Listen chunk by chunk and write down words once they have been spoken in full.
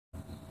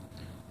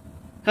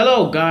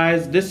Hello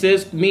guys, this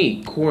is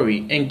me,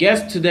 Corey, and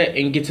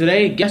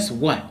guess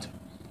what?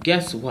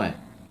 Guess what?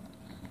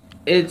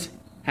 It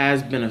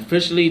has been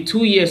officially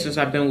 2 years since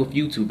I've been with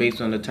YouTube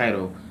based on the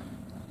title.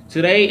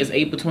 Today is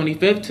April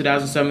 25th,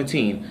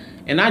 2017,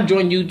 and I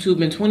joined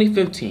YouTube in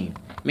 2015.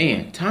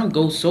 Man, time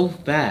goes so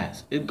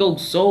fast. It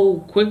goes so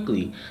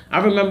quickly.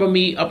 I remember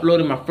me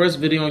uploading my first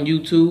video on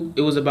YouTube.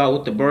 It was about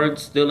with the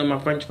birds stealing my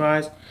french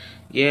fries.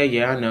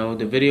 Yeah, I know.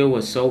 The video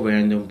was so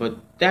random, but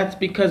that's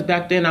because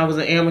back then I was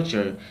an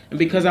amateur. And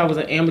because I was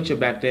an amateur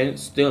back then,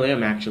 still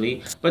am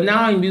actually, but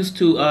now I'm used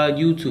to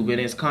YouTube and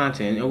its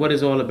content and what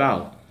it's all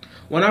about.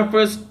 When I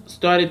first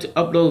started to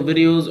upload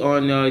videos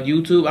on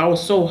YouTube, I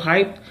was so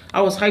hyped.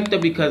 I was hyped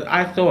up because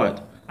I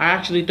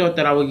actually thought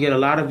that I would get a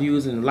lot of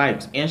views and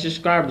likes and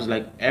subscribers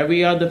like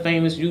every other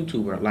famous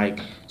YouTuber, like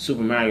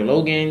Super Mario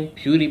Logan,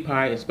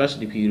 PewDiePie,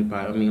 especially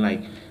PewDiePie. I mean,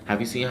 like, have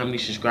you seen how many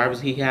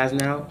subscribers he has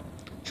now?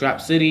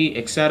 Trap City,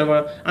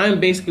 etc. I am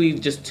basically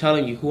just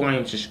telling you who I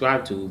am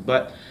subscribed to,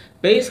 but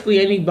basically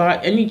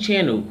any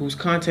channel whose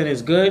content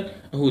is good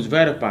and who's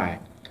verified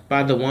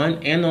by the one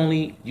and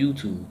only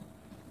YouTube.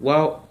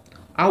 Well,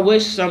 I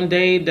wish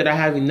someday that I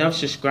have enough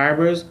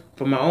subscribers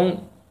for my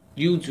own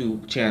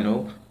YouTube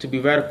channel to be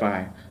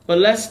verified. But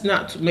let's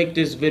not make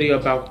this video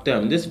about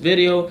them. This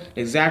video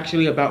is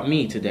actually about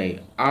me today,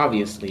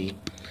 obviously.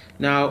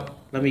 Now,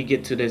 let me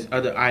get to this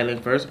other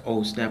island first.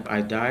 Oh snap,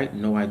 I died.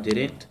 No, I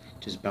didn't.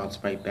 Just bounce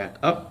right back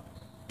up.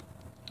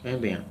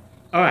 And bam.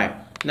 Alright,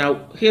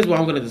 now here's what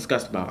I'm going to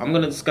discuss about. I'm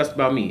going to discuss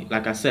about me,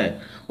 like I said.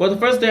 Well, the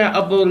first day I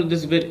uploaded the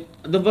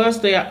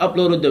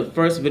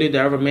first video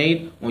that I ever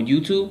made on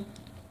YouTube,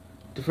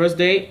 the first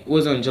day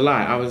was in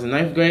July. I was in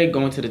 9th grade,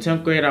 going to the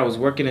 10th grade. I was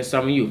working in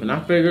summer youth. And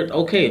I figured,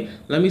 okay,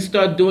 let me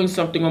start doing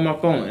something on my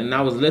phone. And I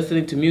was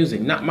listening to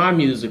music. Not my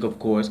music, of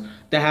course.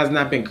 That has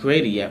not been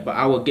created yet, but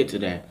I will get to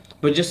that.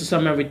 But just to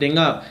sum everything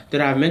up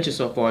that I've mentioned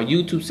so far,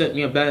 YouTube sent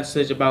me a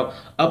message about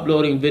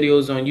uploading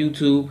videos on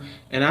YouTube.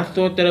 And I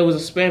thought that it was a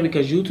spam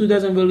because YouTube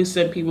doesn't really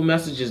send people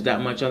messages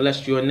that much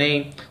unless your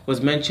name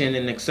was mentioned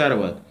and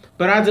etc.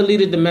 But I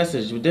deleted the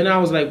message. But then I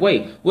was like,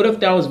 wait, what if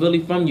that was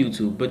really from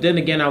YouTube? But then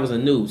again, I was a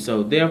noob.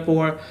 So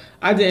therefore,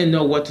 I didn't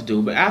know what to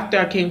do. But after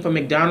I came from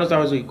McDonald's, I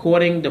was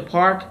recording the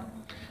park.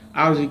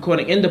 I was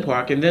recording in the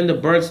park. And then the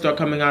birds start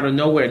coming out of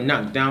nowhere and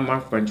knocked down my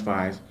french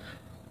fries.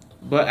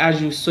 But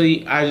as you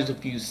see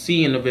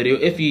in the video,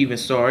 if you even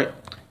saw it,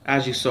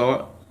 as you see,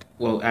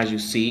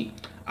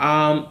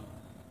 I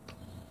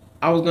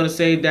was going to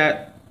say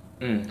that,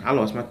 I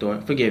lost my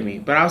thought, forgive me.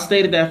 But I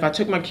stated that if I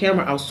took my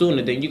camera out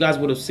sooner, then you guys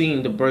would have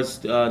seen the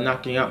birds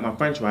knocking out my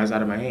french fries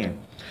out of my hand.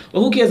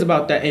 Well, who cares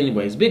about that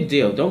anyways? Big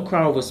deal. Don't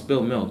cry over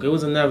spilled milk. It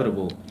was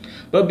inevitable.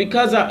 But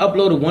because I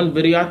uploaded one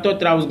video, I thought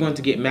that I was going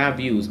to get mad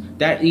views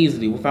that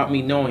easily without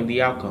me knowing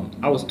the outcome.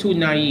 I was too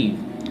naive.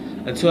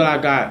 Until I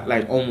got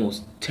like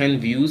almost 10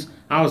 views.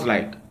 I was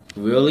like,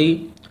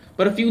 really?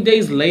 But a few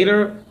days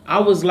later, I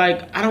was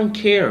like, I don't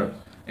care.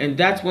 And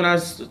that's when I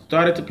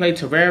started to play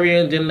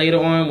Terraria. And then later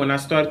on, when I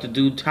started to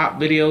do top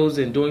videos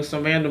and doing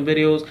some random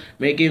videos,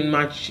 making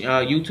my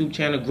YouTube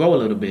channel grow a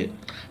little bit.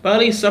 But at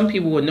least some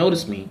people would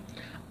notice me.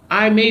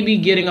 I may be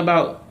getting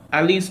about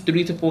at least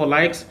 3 to 4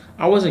 likes.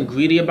 I wasn't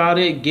greedy about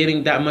it,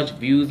 getting that much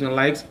views and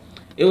likes.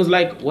 It was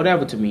like,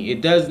 whatever to me. It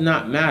does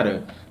not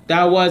matter.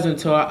 That was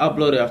until I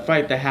uploaded a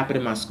fight that happened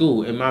in my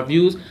school. In my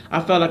views,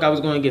 I felt like I was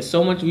going to get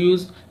so much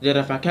views that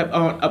if I kept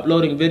on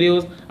uploading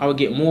videos, I would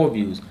get more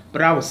views.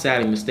 But I was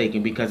sadly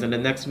mistaken because in the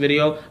next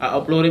video I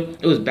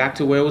uploaded, it was back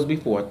to where it was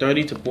before,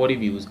 30 to 40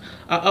 views.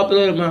 I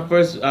uploaded my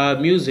first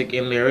music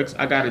and lyrics.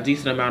 I got a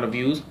decent amount of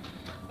views.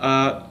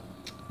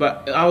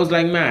 But I was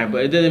like, man,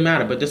 but it didn't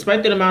matter. But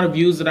despite the amount of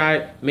views that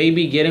I may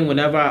be getting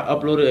whenever I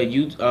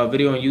uploaded a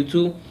video on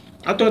YouTube,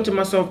 I thought to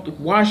myself,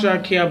 why should I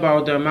care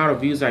about the amount of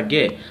views I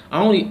get?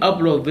 I only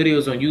upload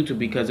videos on YouTube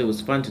because it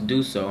was fun to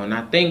do so. And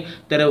I think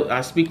that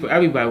I speak for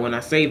everybody when I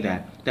say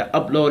that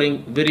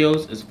uploading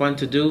videos is fun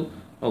to do.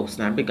 Oh,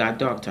 snap, it got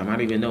dark time. I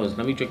didn't even notice.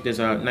 Let me drink this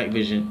night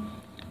vision.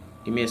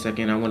 Give me a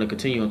second. I want to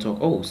continue and talk.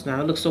 Oh,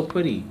 snap, it looks so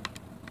pretty.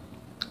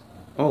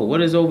 Oh,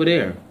 what is over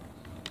there?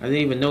 I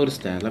didn't even notice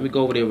that. Let me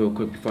go over there real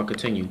quick before I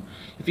continue.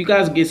 If you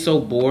guys get so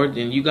bored,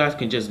 then you guys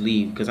can just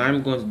leave because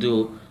I'm going to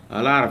do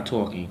a lot of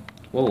talking.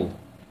 Whoa.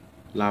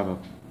 Lava.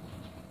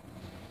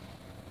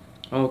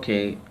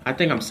 Okay, I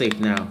think I'm safe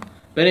now.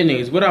 But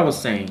anyways, what I was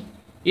saying,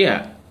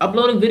 yeah,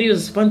 uploading videos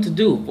is fun to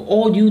do for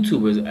all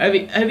YouTubers.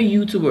 Every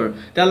YouTuber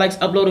that likes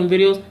uploading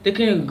videos, they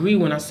can agree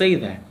when I say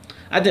that.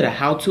 I did a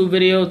how-to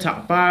video,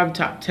 top 5,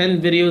 top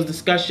 10 videos,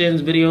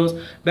 discussions videos,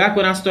 back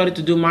when I started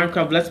to do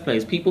Minecraft Let's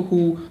Plays. People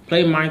who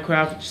play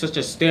Minecraft, such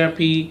as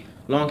Stampy,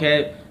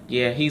 Longhead,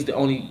 yeah, he's the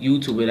only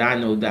YouTuber that I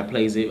know that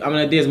plays it. I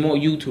mean, there's more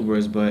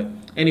YouTubers, but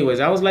anyways,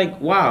 I was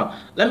like, wow,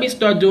 let me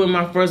start doing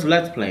my first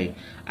Let's Play.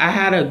 I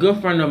had a good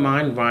friend of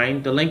mine,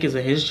 Ryan. The link is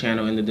in his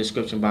channel in the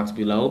description box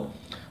below.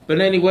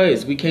 But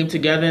anyways, we came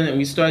together and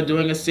we started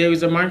doing a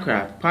series of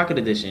Minecraft Pocket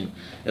Edition.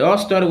 It all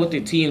started with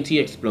the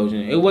TNT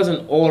explosion. It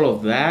wasn't all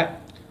of that,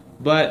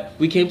 but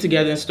we came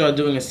together and started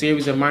doing a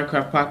series of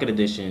Minecraft Pocket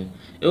Edition.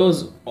 It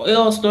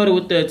all started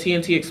with the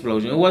TNT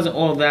explosion. It wasn't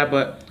all that,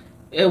 but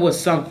it was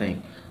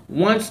something.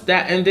 Once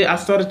that ended, I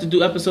started to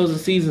do episodes and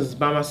seasons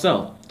by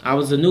myself. I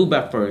was a noob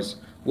at first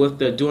with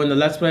doing the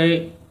Let's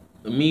Play,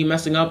 me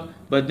messing up,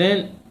 but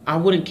then I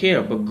wouldn't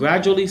care. But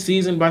gradually,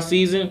 season by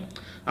season,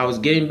 I was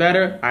getting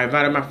better. I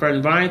invited my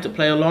friend Ryan to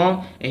play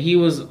along, and he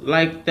was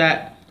like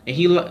that. And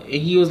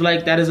he was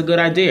like, that is a good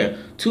idea.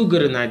 Too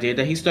good an idea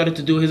that he started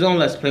to do his own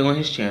Let's Play on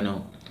his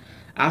channel.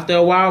 After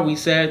a while, we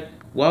said,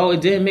 well,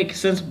 it didn't make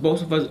sense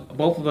both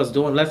of us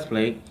doing Let's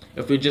Play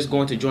if we're just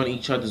going to join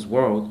each other's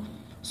world.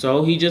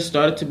 So he just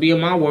started to be in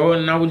my world,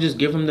 and I would just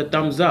give him the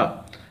thumbs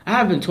up. I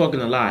have been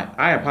talking a lot.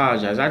 I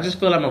apologize. I just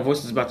feel like my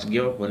voice is about to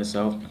give up on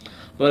itself.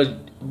 But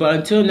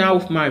until now,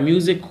 with my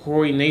music,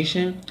 Corey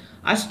Nation,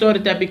 I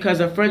started that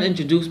because a friend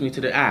introduced me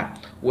to the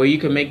app where you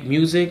can make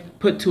music,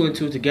 put 2 and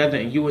 2 together,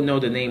 and you will know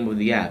the name of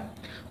the app.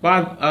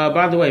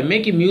 By the way,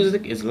 making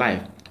music is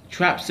life.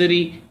 Trap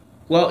City,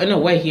 well, in a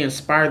way, he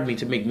inspired me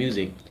to make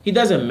music. He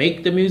doesn't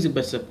make the music,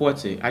 but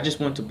supports it. I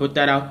just want to put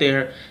that out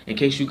there in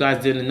case you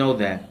guys didn't know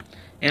that.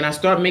 And I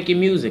started making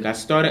music. I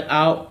started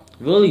out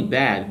really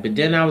bad, but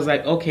then I was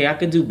like, okay, I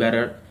could do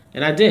better,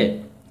 and I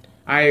did.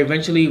 I will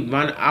eventually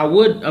run out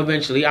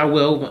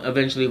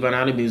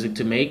of music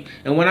to make,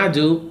 and when I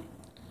do,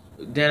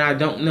 then I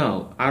don't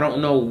know. I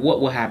don't know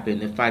what will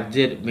happen if I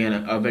did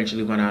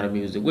eventually run out of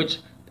music, which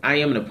I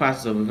am in the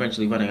process of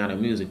eventually running out of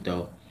music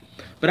though.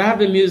 But I have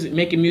been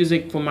making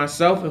music for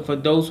myself and for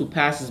those who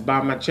passes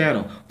by my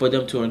channel for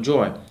them to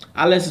enjoy.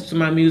 I listen to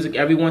my music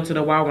every once in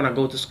a while when I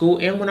go to school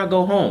and when I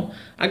go home.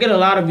 I get a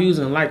lot of views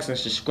and likes and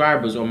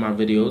subscribers on my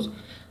videos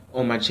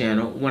on my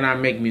channel when I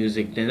make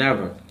music than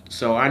ever.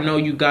 So I know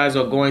you guys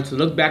are going to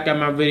look back at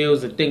my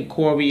videos and think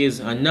Corey is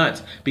a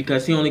nut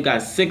because he only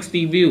got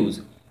 60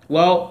 views.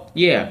 Well,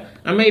 yeah,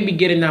 I may be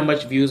getting that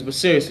much views, but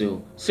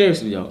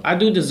seriously though, I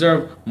do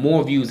deserve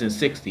more views than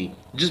 60.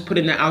 Just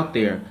putting that out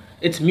there.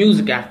 It's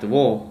music after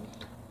all.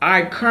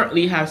 I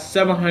currently have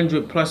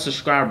 700 plus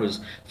subscribers.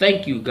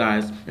 Thank you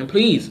guys. And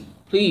please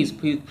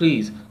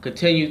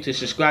continue to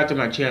subscribe to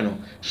my channel.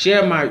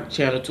 Share my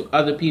channel to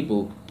other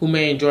people who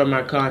may enjoy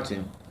my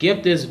content.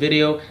 Give this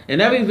video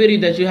and every video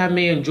that you have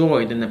may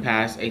enjoyed in the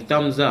past a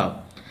thumbs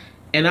up.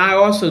 And I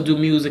also do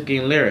music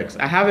and lyrics.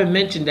 I haven't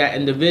mentioned that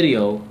in the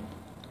video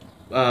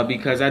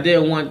because I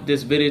didn't want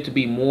this video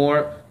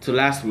to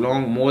last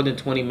more than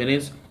 20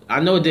 minutes.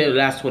 I know it didn't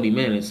last 20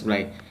 minutes.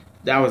 Like,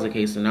 that was the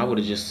case, and I would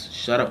have just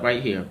shut up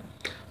right here.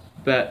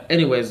 But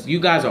anyways, you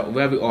guys are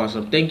very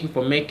awesome. Thank you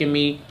for making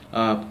me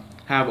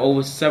have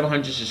over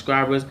 700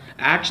 subscribers.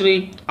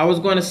 Actually, I was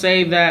going to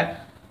say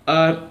that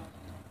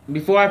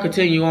before I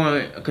continue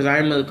on, because I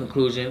am in the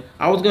conclusion,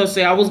 I was going to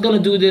say I was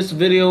going to do this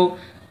video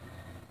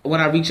when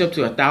I reach up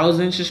to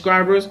 1,000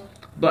 subscribers.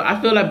 But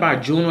I feel like by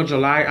June or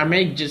July, I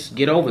may just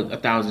get over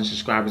 1,000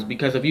 subscribers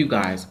because of you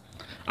guys.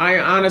 I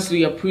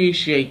honestly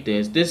appreciate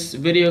this. This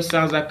video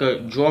sounds like a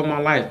draw of my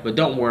life, but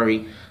don't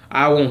worry,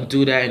 I won't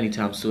do that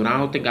anytime soon. I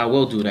don't think I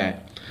will do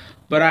that.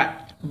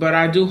 But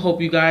I do hope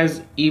you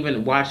guys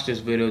even watch this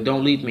video.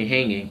 Don't leave me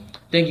hanging.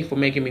 Thank you for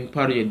making me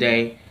part of your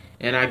day,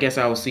 and I guess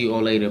I will see you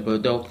all later.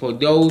 But for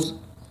those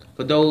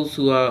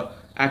who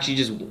actually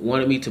just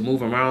wanted me to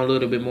move around a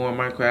little bit more in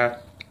Minecraft,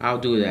 I'll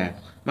do that.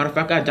 Matter of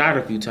fact, I died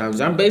a few times.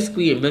 I'm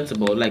basically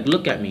invincible. Like,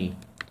 look at me.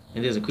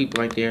 And there's a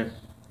creeper right there.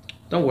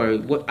 Don't worry.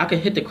 I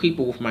can hit the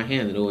creeper with my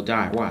hand and it will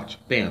die. Watch.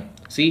 Bam.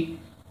 See?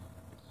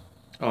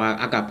 Oh,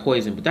 I got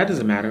poison, but that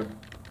doesn't matter.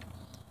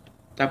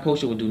 That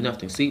potion will do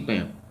nothing. See?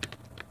 Bam.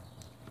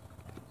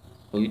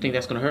 Oh, you think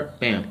that's gonna hurt?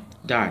 Bam.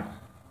 Died.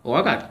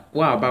 Oh,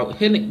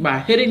 by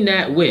hitting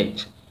that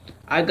witch,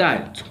 I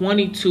got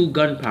 22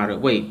 gunpowder.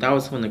 Wait, that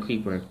was from the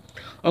creeper.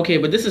 Okay,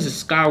 but this is a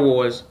Sky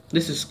Wars.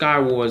 This is Sky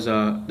Wars.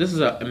 This is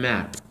a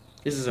map.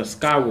 This is a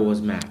Sky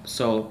Wars map.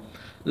 So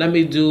let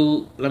me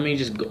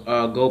just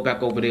go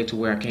back over there to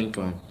where I came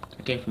from.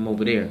 I came from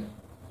over there.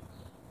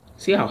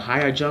 See how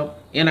high I jump?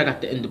 And I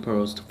got the Ender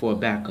Pearls for a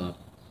backup.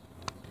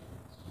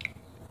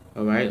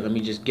 Alright, let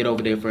me just get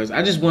over there first.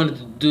 I just wanted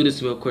to do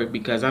this real quick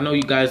because I know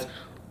you guys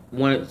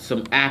wanted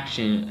some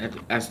action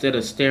instead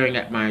of staring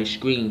at my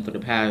screen for the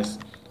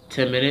past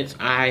 10 minutes.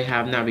 I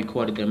have not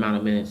recorded the amount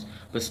of minutes,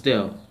 but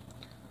still.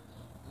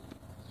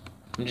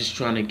 I'm just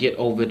trying to get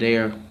over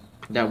there.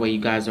 That way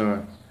you guys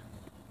are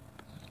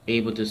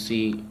able to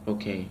see.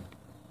 Okay.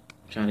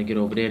 I'm trying to get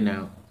over there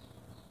now.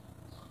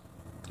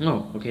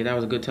 Oh, okay, that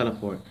was a good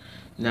teleport.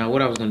 Now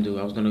what I was going to do,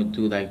 I was going to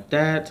do like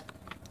that.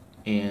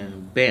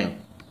 And bam.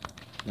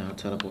 Now I'll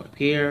teleport up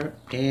here.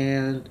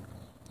 And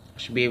I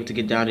should be able to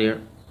get down there.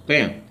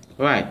 Bam.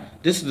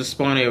 Alright, this is the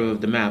spawn area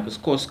of the map. It's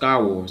called Sky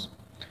Wars.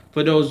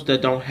 For those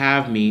that don't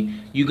have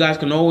me, you guys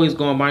can always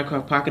go on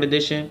Minecraft Pocket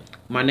Edition.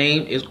 My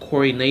name is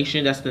Corey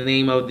Nation. That's the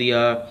name of the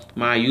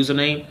my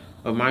username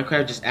of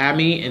Minecraft. Just add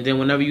me, and then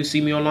whenever you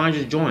see me online,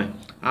 just join.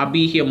 I'll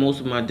be here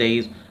most of my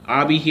days.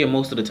 I'll be here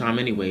most of the time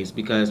anyways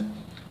because,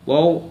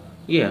 well,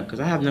 yeah, because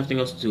I have nothing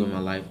else to do in my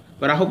life.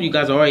 But I hope you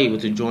guys are able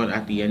to join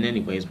at the end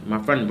anyways.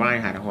 My friend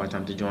Ryan had a hard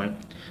time to join.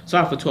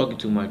 Sorry for talking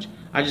too much.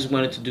 I just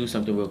wanted to do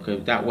something real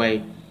quick. That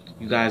way,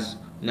 you guys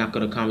not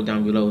gonna comment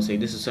down below and say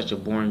this is such a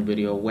boring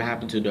video. What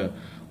happened to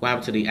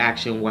the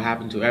action? What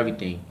happened to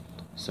everything?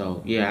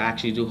 So yeah, I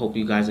actually do hope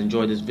you guys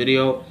enjoyed this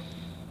video.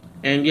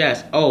 And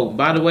yes, oh,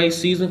 by the way,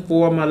 season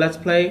 4 of my Let's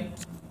Play.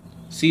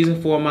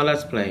 Season 4 of my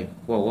Let's Play.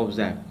 Whoa, what was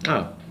that?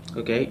 Oh,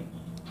 okay.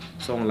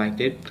 Someone liked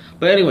it.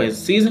 But anyways,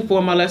 season 4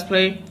 of my Let's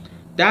Play,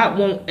 that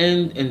won't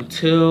end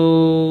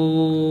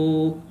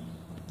until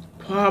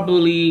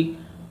probably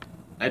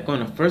like on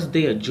the first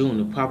day of June.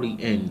 It probably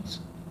ends.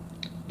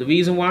 The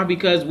reason why,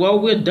 because, well,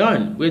 we're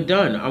done. We're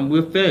done.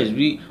 We're finished.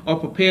 We are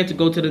prepared to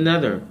go to the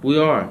Nether. We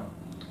are.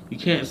 You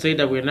can't say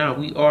that we're not.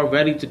 We are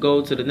ready to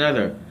go to the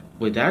Nether.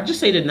 Wait, did I just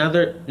say the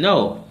Nether?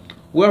 No.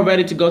 We're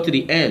ready to go to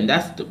the end.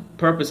 That's the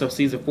purpose of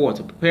season 4,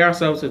 to prepare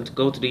ourselves and to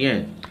go to the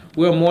end.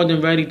 We're more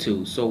than ready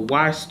to. So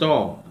why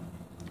stall?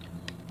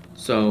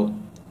 So,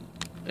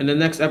 in the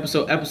next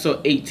episode,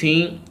 episode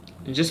 18,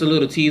 just a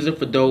little teaser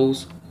for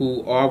those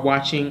who are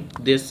watching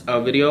this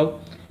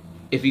video.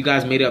 If you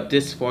guys made it up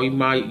this far,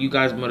 you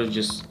guys might have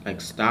just like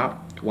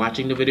stopped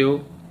watching the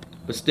video.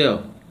 But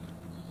still,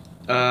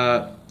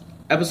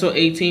 episode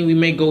 18, we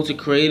may go to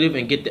creative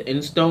and get the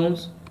end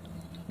stones,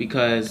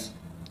 because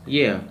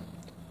yeah,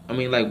 I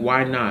mean, like,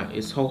 why not?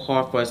 It's so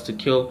hard for us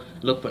to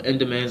look for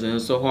endermans, and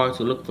it's so hard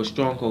to look for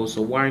strongholds,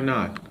 so why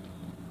not?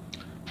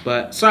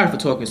 But sorry for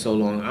talking so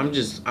long. I'm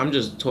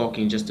just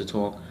talking just to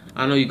talk.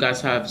 I know you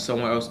guys have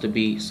somewhere else to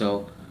be,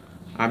 so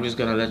I'm just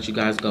gonna let you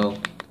guys go.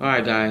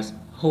 Alright guys,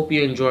 hope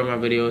you enjoyed my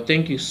video.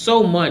 Thank you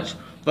so much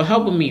for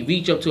helping me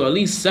reach up to at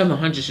least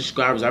 700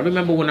 subscribers. I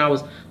remember when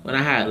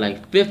I had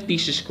like 50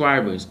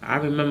 subscribers. I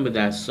remember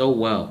that so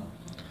well.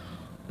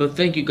 But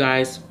thank you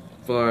guys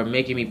for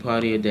making me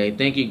part of your day.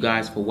 Thank you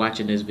guys for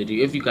watching this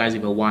video, if you guys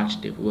even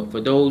watched it.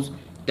 For those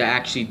that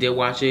actually did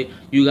watch it,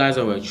 you guys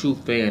are a true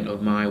fan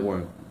of my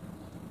work.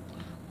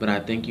 But I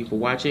thank you for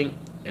watching,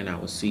 and I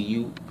will see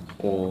you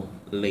all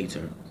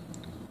later.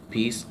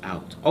 Peace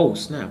out. Oh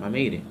snap, I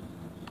made it.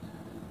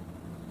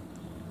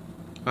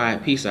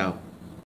 Alright, peace out.